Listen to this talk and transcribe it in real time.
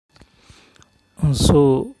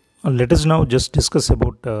Let us now just discuss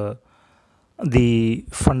about the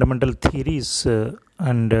fundamental theories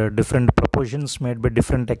and different propositions made by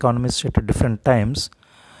different economists at different times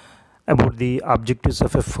about the objectives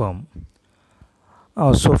of a firm.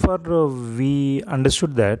 So far, we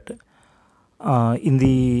understood that in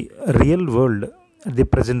the real world, the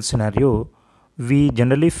present scenario, we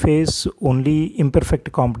generally face only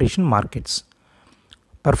imperfect competition markets.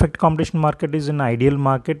 Perfect competition market is an ideal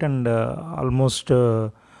market and almost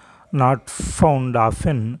not found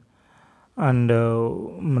often, and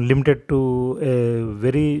limited to a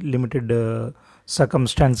very limited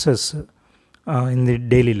circumstances in the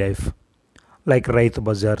daily life, like Raitu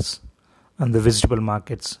Bazaars and the vegetable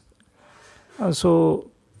markets.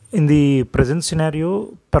 In the present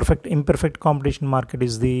scenario, perfect imperfect competition market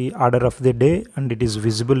is the order of the day, and it is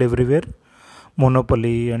visible everywhere.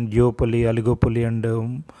 Monopoly and duopoly, oligopoly, and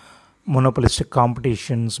monopolistic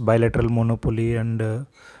competitions, bilateral monopoly, and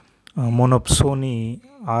monopsony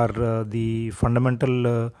are the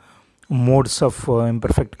fundamental modes of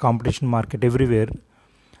imperfect competition market everywhere.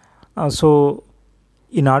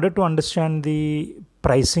 In order to understand the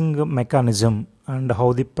pricing mechanism and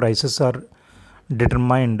how the prices are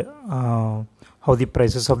determined, how the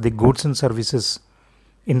prices of the goods and services,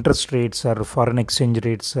 interest rates or foreign exchange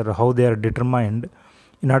rates, or how they are determined,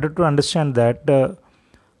 in order to understand that,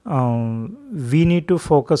 we need to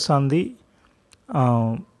focus on the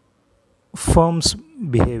firm's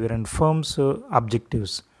behavior and firm's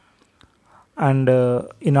objectives. And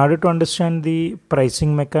in order to understand the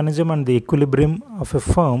pricing mechanism and the equilibrium of a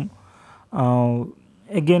firm,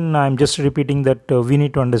 again I'm just repeating that we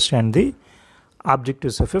need to understand the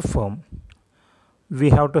objectives of a firm. We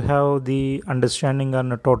have to have the understanding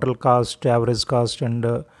on total cost, average cost,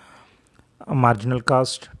 and marginal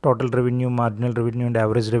cost, total revenue, marginal revenue, and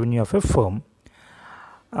average revenue of a firm.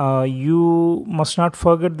 You must not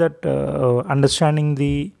forget that understanding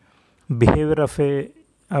the behavior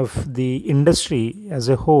of the industry as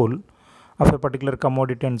a whole of a particular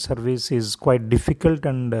commodity and service is quite difficult,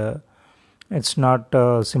 and it's not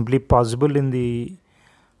simply possible in the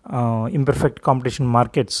imperfect competition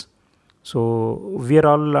markets. So we are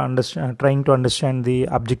all trying to understand the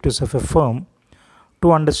objectives of a firm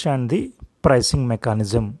to understand the pricing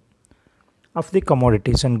mechanism of the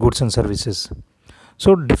commodities and goods and services.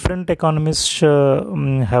 So different economists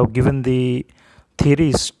have given the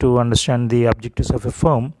theories to understand the objectives of a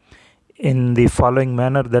firm in the following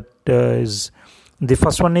manner. That is, the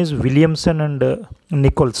first one is Williamson and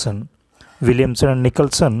Nicholson. Williamson and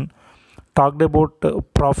Nicholson talked about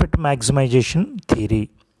profit maximization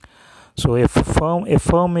theory. So a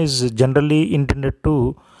firm is generally intended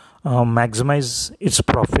to maximize its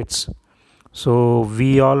profits. So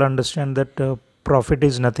we all understand that profit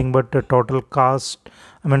is nothing but total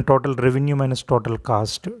revenue minus total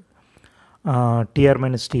cost, TR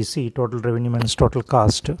minus TC, total revenue minus total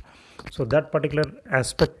cost. So that particular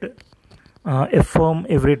aspect, a firm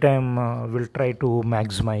every time will try to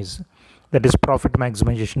maximize. That is profit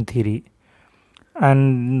maximization theory.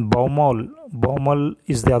 And Baumol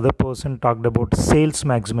is the other person talked about sales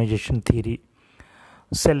maximization theory.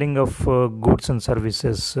 Selling of goods and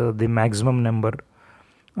services, the maximum number.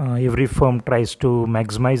 Every firm tries to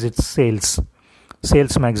maximize its sales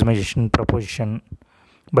maximization proposition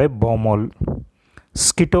by Baumol.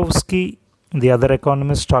 Skitowski, the other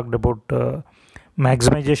economist, talked about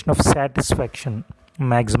maximization of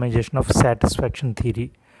satisfaction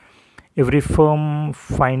theory. Every firm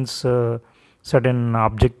finds certain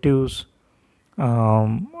objectives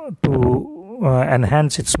to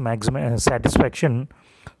enhance its satisfaction.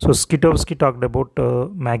 So Skitowski talked about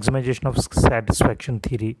maximization of satisfaction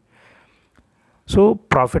theory. So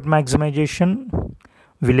profit maximization,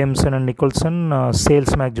 Williamson and Nicholson, sales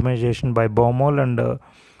maximization by Baumol, and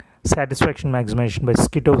satisfaction maximization by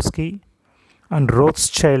Skitowski. And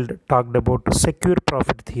Rothschild talked about secure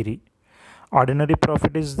profit theory. Ordinary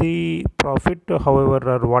profit is the profit, however,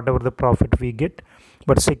 or whatever the profit we get,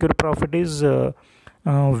 but secure profit is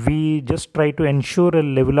we just try to ensure a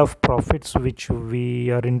level of profits which we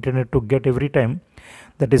are intended to get every time.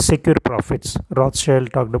 That is secure profits.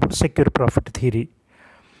 Rothschild talked about secure profit theory.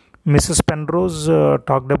 Mrs. Penrose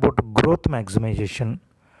talked about growth maximization,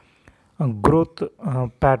 growth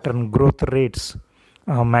pattern, growth rates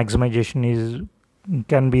maximization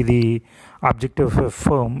can be the objective of a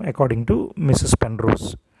firm according to Mrs.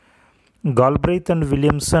 Penrose. Galbraith and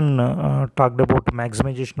Williamson talked about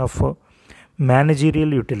maximization of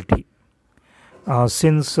managerial utility.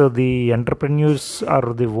 Since the entrepreneurs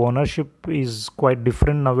or the ownership is quite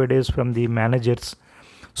different nowadays from the managers,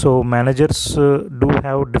 so managers do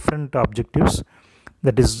have different objectives.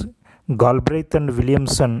 That is Galbraith and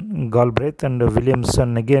Williamson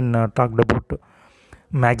again talked about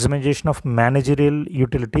maximization of managerial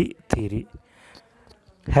utility theory.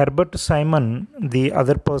 Herbert Simon, the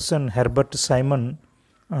other person, Herbert Simon,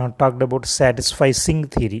 talked about satisficing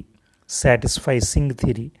theory. Satisficing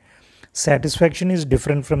theory. Satisfaction is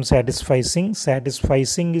different from satisficing.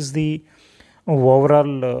 Satisficing is the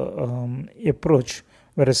overall approach,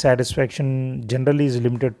 whereas satisfaction generally is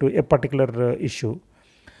limited to a particular issue.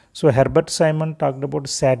 So Herbert Simon talked about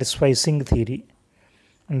satisficing theory,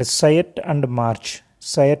 and Sayet and March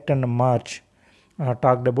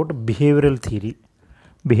talked about behavioral theory.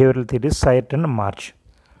 Behavioral theory, Sayet and March.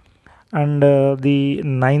 And the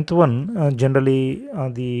ninth one, generally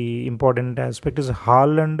the important aspect is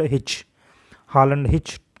Hall and Hitch. Hall and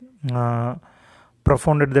Hitch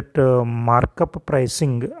propounded that markup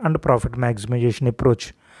pricing and profit maximization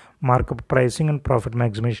approach. Markup pricing and profit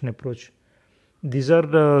maximization approach. These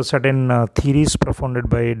are certain theories propounded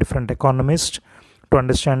by different economists to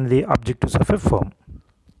understand the objectives of a firm.